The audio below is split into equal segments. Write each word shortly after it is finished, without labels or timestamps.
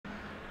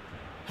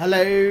Hello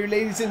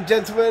ladies and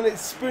gentlemen,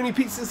 it's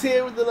SpoonyPizzas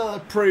here with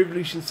another Pro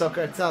Evolution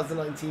Soccer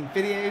 2019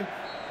 video,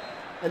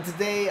 and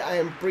today I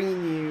am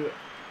bringing you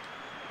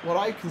what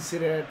I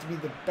consider to be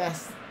the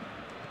best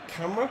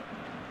camera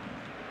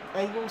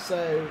angle,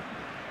 so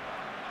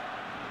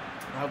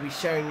I'll be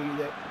showing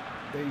you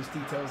those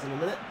details in a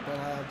minute,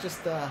 but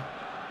just let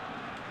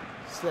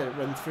it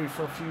run through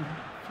for a few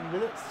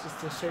minutes just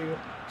to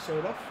show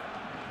it off.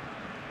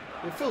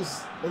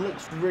 It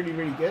looks really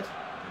good.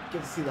 You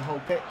get to see the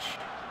whole pitch,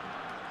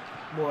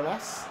 more or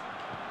less.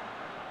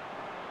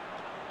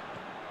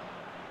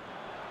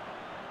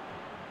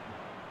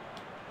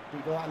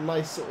 We've got that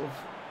nice sort of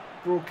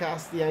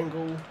broadcasty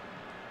angle,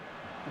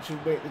 which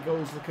will make the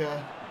goals look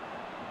a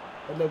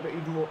little bit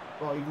even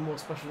more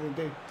special than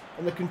they do.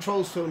 And the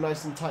controls feel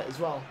nice and tight as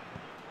well.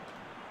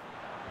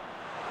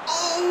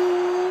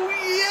 Oh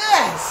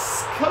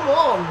yes! Come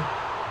on!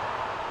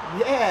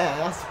 Yeah,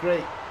 that's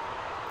great.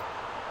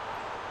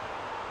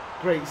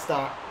 Great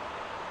start.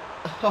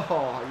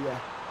 Oh yeah.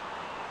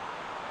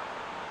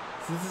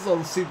 So this is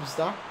on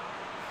Superstar.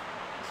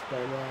 It's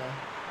playing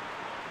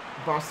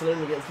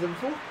Barcelona against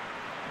Liverpool.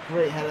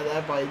 Great header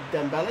there by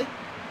Dembele.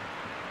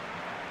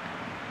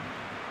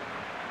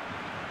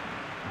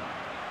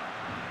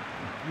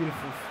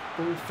 Beautiful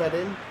ball fed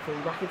in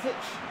from Rakitic.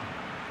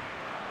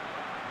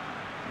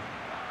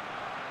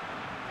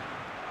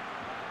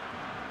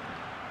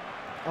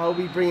 I'll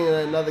be bringing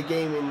another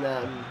game in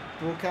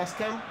broadcast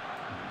cam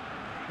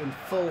in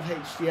full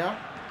HDR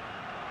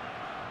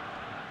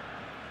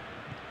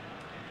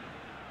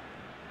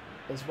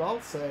as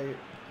well, so you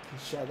can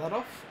share that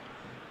off.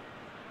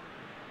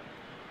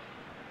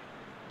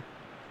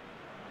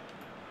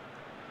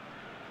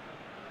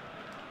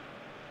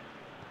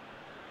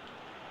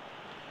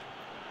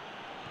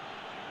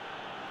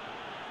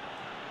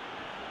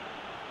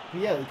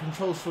 But yeah, the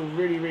controls feel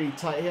really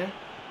tight here,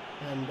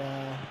 and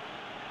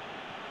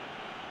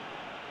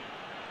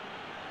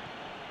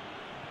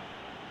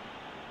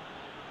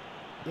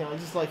yeah, I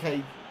just like how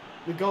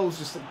the goals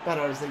just look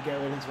better as they go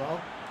in as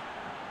well,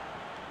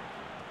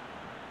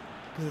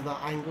 because of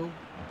that angle.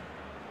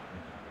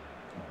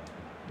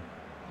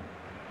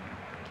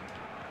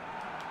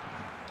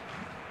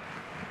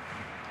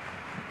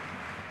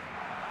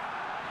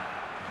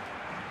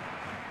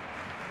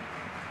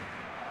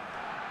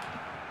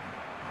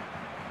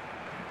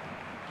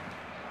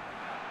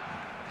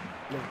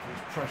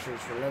 Liverpool's pressure is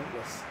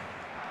relentless.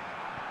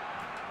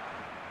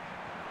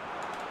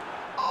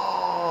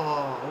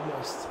 Oh,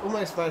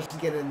 almost managed to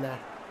get in there.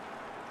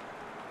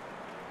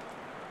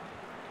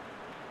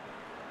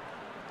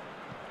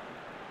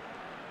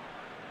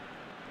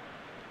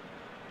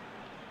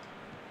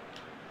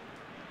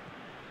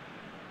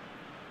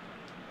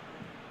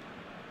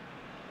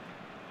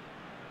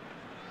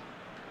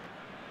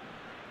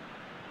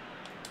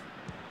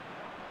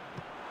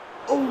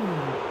 Oh,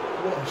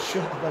 what a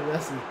shot by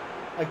Messi.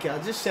 Okay,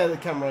 I'll just share the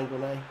camera angle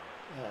now.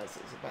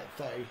 So it's about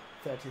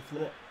 30th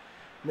minute.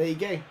 And there you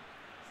go.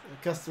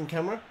 A custom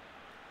camera.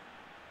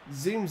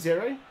 Zoom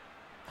 0,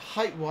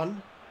 height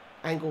 1,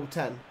 angle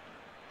 10.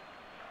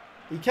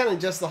 You can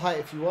adjust the height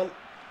if you want.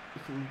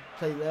 You can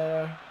play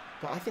there,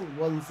 but I think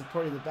 1's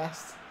probably the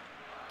best.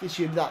 Gives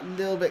you that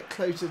little bit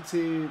closer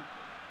to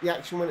the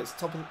action when it's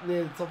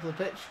near the top of the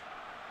pitch.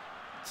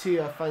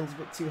 2 I find is a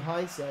bit too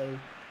high, so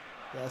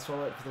yeah, that's why I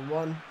went for the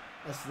 1.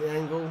 As for the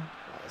angle,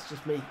 that's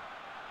just me.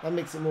 That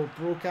makes it more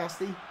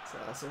broadcasty, so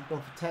that's what I've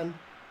gone for 10.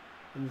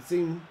 And the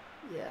zoom,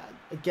 yeah,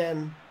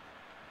 again,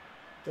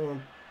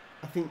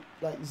 I think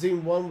like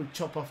zoom 1 would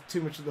chop off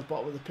too much of the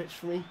bottom of the pitch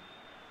for me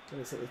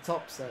when it's at the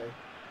top. So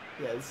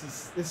yeah,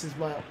 this is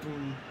my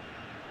optimum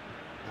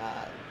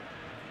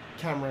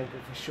camera angle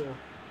for sure.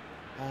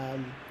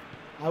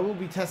 I will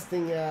be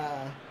testing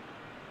the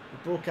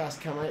broadcast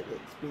camera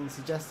that's been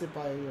suggested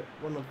by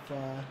one of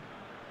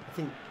I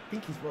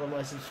think he's one of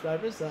my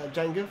subscribers,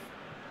 Jangov,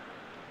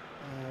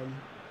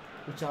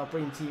 which I'll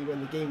bring to you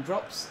when the game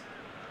drops.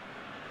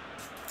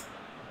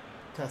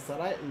 Test that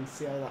out and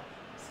see how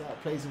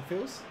that plays and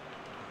feels.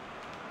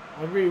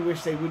 I really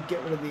wish they would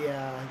get rid of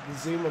the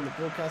zoom on the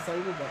broadcast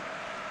angle, but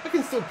I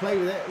can still play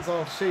with it, as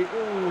I'll show you.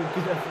 Oh,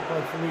 good effort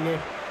by Firmino.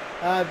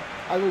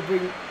 I will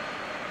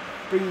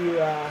bring you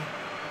a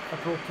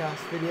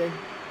broadcast video,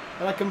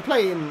 and I can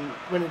play in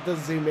when it does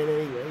zoom in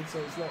anyway, so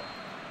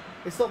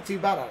it's not too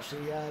bad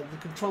actually. The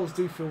controls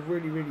do feel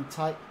really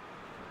tight.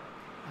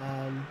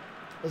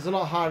 It was a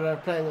lot harder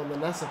playing on the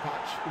Nessa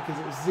patch because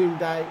it was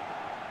zoomed out,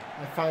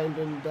 I found,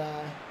 and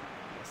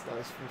that's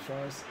nice for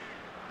Shires.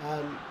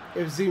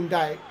 It was zoomed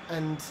out,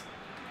 and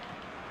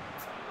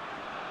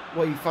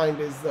what you find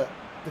is that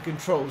the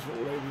controls were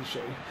all over the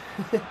show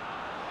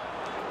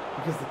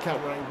because the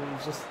camera angle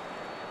was just,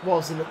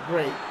 whilst it looked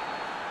great,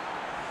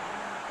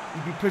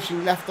 you'd be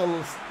pushing left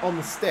on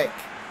the stick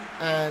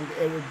and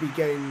it would be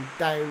going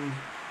down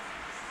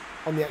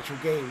on the actual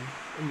game,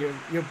 and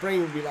your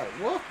brain would be like,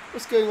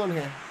 what's going on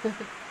here?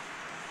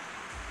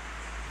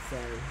 So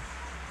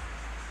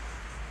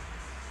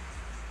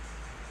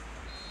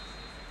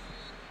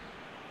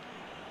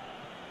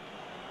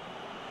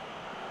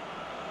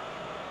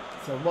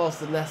So whilst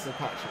the Nesta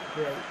patch was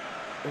great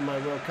in my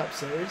World Cup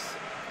series,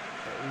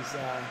 it was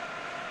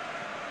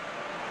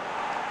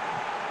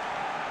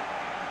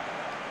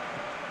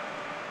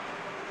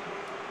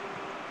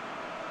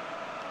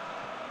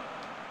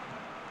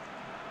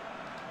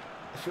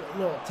if you don't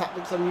know what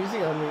tactics I'm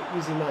using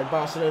my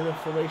Barcelona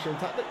formation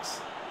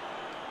tactics.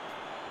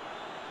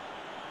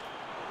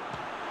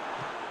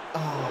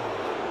 Oh.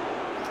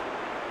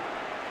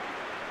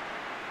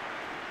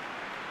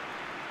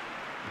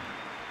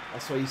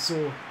 That's why you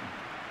saw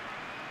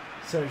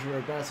Sergio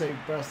Roberto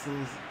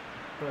bursting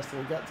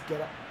the gut to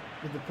get up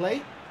with the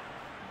play.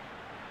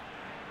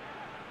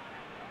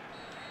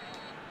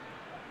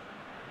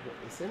 Get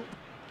this in.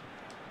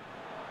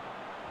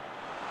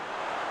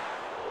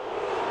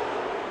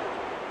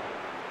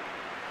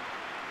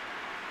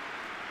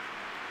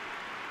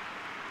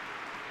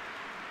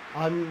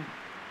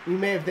 You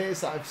may have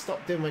noticed that I've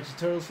stopped doing my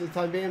tutorials for the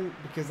time being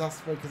because I've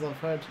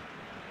heard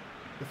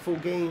the full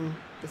game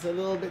is a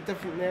little bit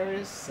different in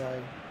areas,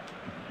 so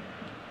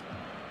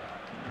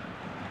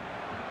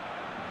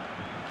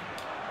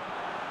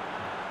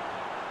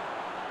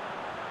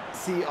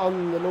see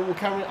on the normal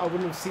camera I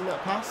wouldn't have seen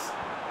that pass.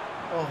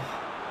 Oh,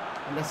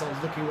 unless I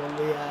was looking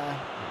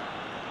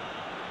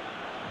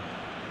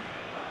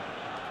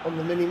on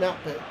the mini map,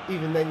 but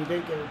even then you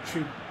don't get a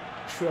true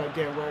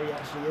idea of where he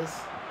actually is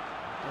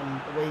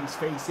and the way he's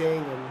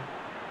facing, and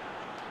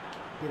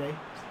you know.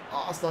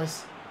 Oh, that's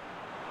nice.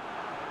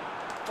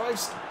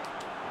 Christ.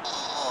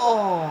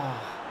 Oh,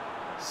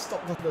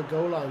 stopped at the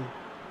goal line.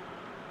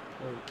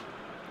 Oh,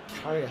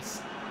 carry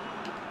us.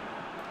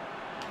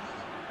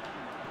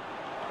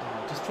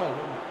 Oh, just try a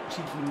little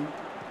cheeky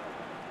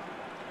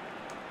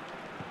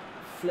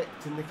flick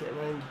to nick it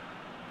around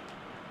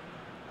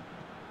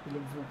the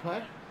Liverpool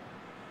player.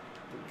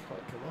 Didn't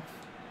quite come off.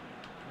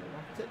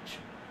 Rakitic.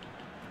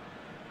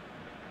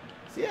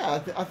 So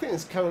yeah, I think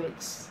this camera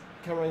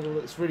angle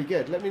looks really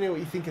good. Let me know what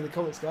you think in the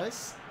comments,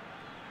 guys.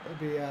 It'd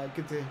be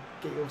good to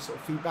get your sort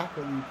of feedback,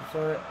 whether you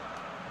prefer it,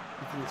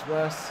 you think it's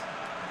worse,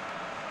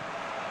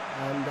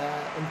 and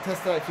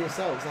test it out for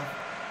yourselves. I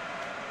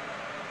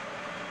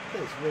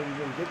think it's really,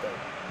 really good though.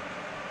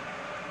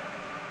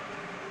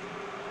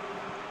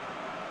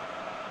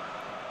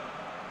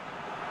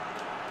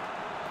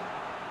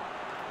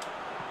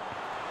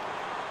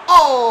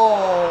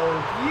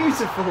 Oh,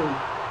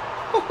 beautiful!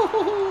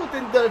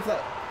 Didn't know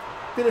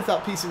if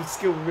that piece of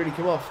skill would really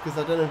come off, because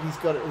I don't know if he's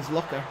got it in his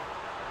locker.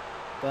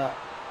 But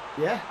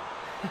yeah,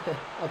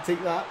 I'll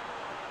take that.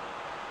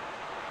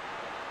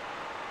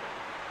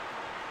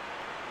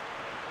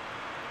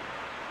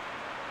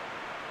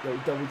 Little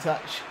double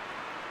touch.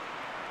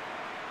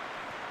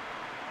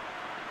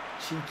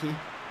 Cheeky.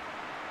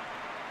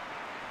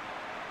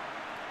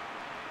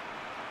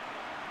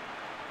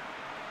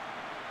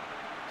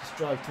 Just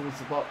drive towards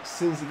the box. As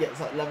soon as he gets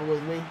that level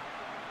with me,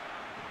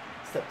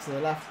 step to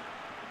the left,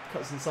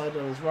 cuts inside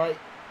on his right,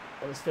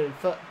 on his third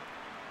foot.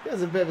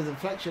 There's a bit of a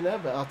deflection there,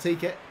 but I'll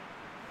take it.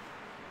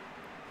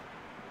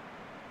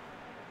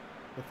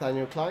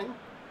 Nathaniel Klein.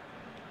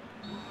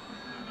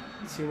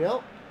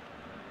 2-0.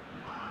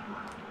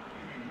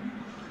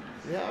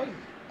 Yeah,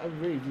 I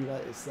really do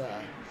like this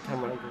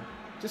camera angle.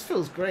 Just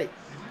feels great.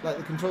 Like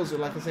the controls are,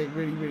 like I say,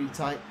 really, really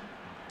tight.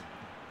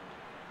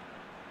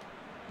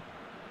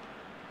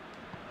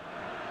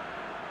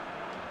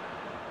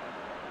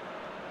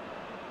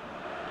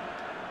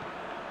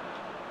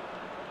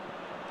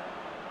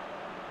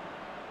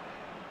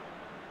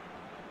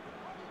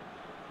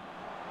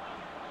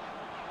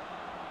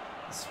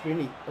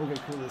 Spoony. I'm going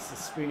to call this the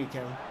Spoony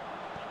cam.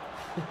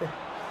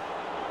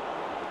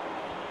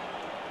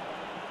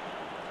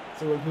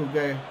 So when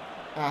people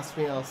ask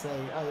me, I'll say,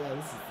 oh yeah,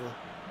 this is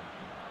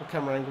what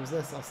camera angle is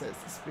this? I'll say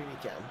it's the Spoony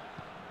cam.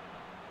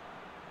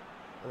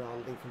 And I'll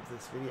link them to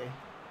this video.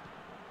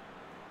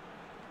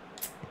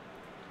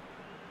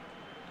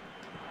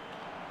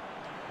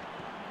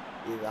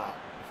 Either that,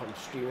 if I'm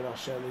streaming, I'll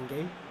show them in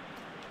game.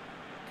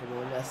 Come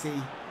on, Messi.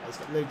 Oh, he's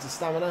got loads of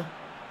stamina.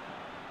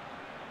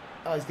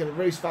 Oh, he's going to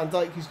roast Van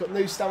Dijk, who's got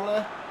no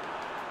stamina.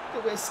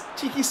 Look at this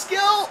cheeky skill.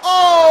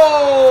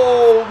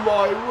 Oh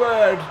my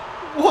word!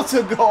 What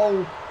a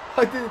goal!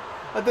 I don't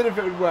know if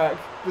it would work,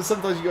 but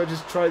sometimes you got to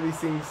just try these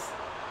things.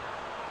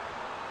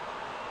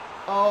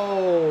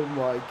 Oh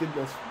my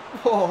goodness!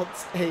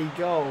 What a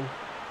goal!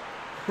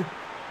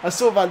 I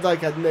saw Van Dijk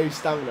had no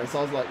stamina, so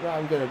I was like, right,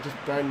 I'm going to just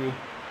burn you.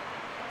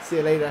 See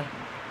you later.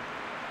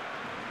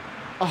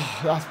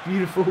 Oh, that's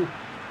beautiful.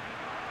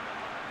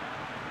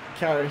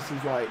 Karras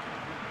was like,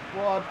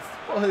 what?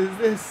 What is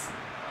this?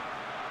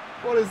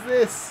 What is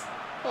this?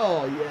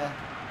 Oh yeah.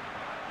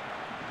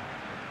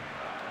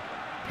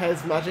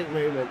 PES magic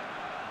moment.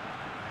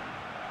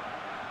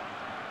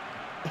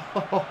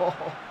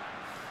 Oh,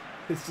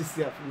 let's just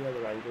see that from the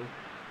other angle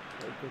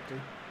very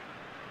quickly.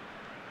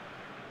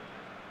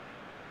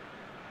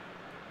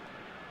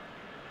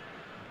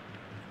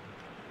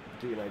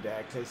 Do no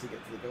dare close to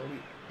get to the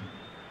goalie.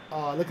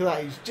 Oh, look at that.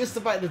 He was just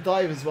about to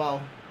dive as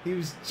well. He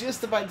was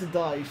just about to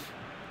dive.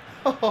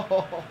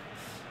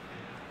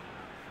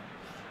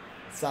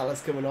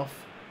 Salah's coming off.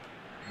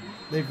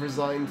 they've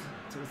resigned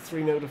to a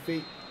 3-0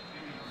 defeat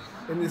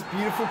in this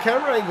beautiful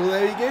camera angle.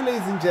 There you go,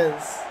 ladies and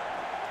gents.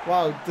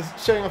 Wow,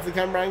 just showing off the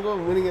camera angle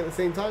and winning at the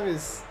same time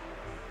is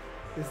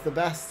the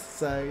best.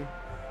 So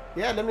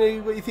yeah, let me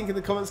know what you think in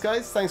the comments,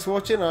 guys. Thanks for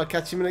watching. I'll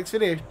catch you in the next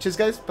video. Cheers,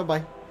 guys. Bye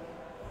bye.